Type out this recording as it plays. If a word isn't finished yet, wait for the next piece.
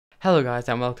Hello guys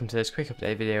and welcome to this quick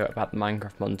update video about the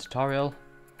Minecraft mod tutorial.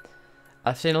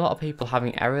 I've seen a lot of people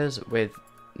having errors with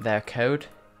their code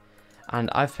and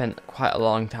I've spent quite a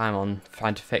long time on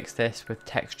trying to fix this with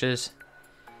textures,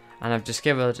 and I've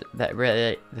discovered that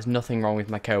really there's nothing wrong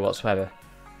with my code whatsoever.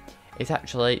 It's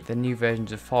actually the new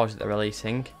versions of Forge that they're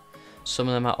releasing. Some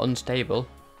of them are unstable,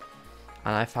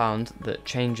 and I found that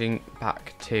changing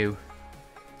back to,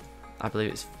 I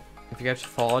believe it's, if you go to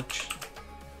Forge,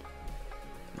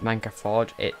 Minecraft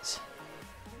Forge, it's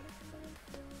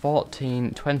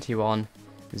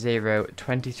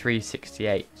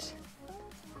 14.21.0.2368.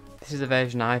 This is the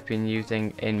version I've been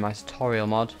using in my tutorial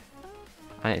mod,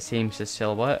 and it seems to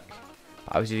still work.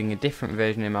 But I was using a different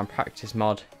version in my practice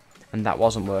mod, and that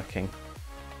wasn't working.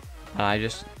 And I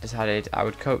just decided I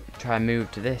would try and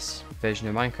move to this version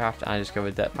of Minecraft, and I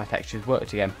discovered that my textures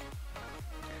worked again.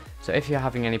 So if you're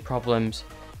having any problems,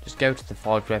 just go to the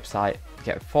Forge website,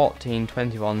 get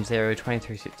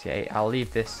 14.21.0.2368. I'll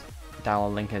leave this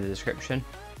download link in the description.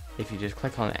 If you just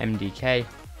click on MDK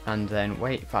and then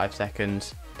wait 5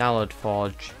 seconds, download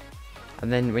Forge,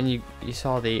 and then when you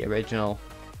saw the original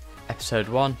episode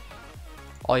 1,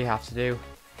 all you have to do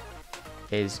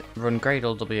is run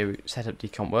gradle-w setup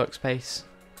decomp workspace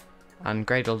and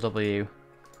gradle-w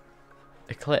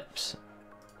eclipse,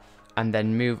 and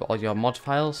then move all your mod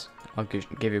files. I'll give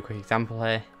you a quick example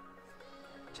here.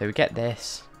 So we get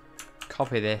this,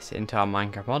 copy this into our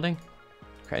Minecraft modding,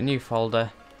 create a new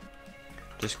folder,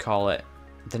 just call it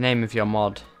the name of your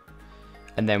mod,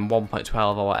 and then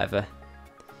 1.12 or whatever.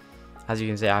 As you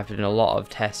can see, I've done a lot of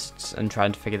tests and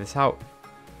trying to figure this out,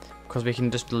 because we can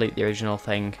just delete the original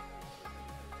thing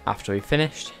after we've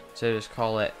finished. So just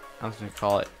call it, I'm just going to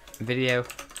call it video,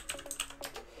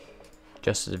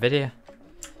 just as a video,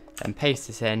 then paste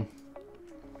this in,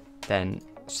 then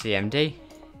cmd,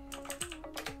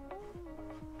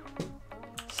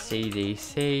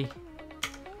 cdc,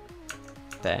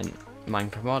 then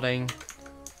Minecraft modding,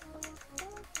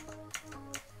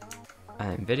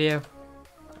 and video,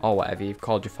 or whatever you've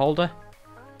called your folder.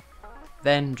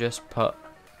 Then just put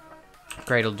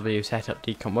gradle-w setup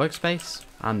decomp workspace,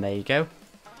 and there you go.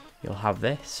 You'll have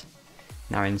this.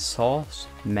 Now in source,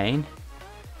 main,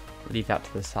 leave that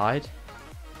to the side,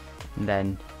 and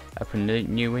then open a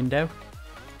new window.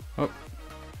 Put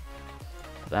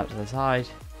that to the side.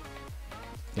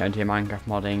 Go into your Minecraft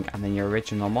modding and then your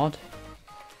original mod.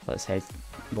 Let's say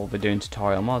we'll be doing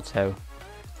tutorial mod, so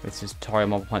this is tutorial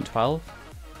mod 1.12.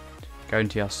 Go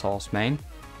into your source main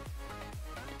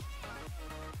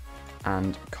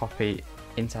and copy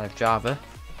inside of Java,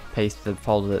 paste the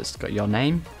folder that's got your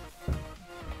name,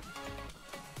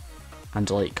 and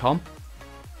delete com.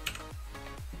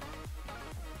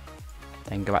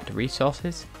 Then go back to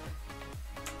resources,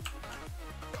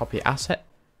 copy asset,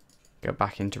 go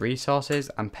back into resources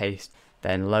and paste,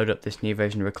 then load up this new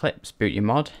version of Eclipse, boot your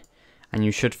mod, and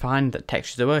you should find that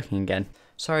textures are working again.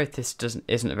 Sorry if this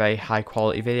isn't a very high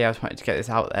quality video. I just wanted to get this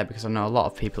out there because I know a lot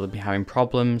of people have been having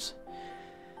problems,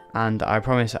 and I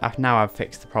promise now I've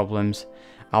fixed the problems,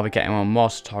 I'll be getting on more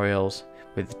tutorials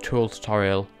with the tool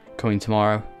tutorial coming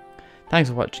tomorrow. Thanks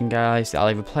for watching guys. I'll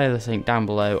either play this link down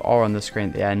below or on the screen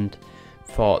at the end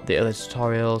for the other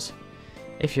tutorials.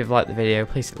 If you've liked the video,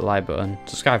 please hit the like button,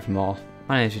 subscribe for more.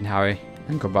 My name has been Harry,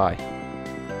 and goodbye.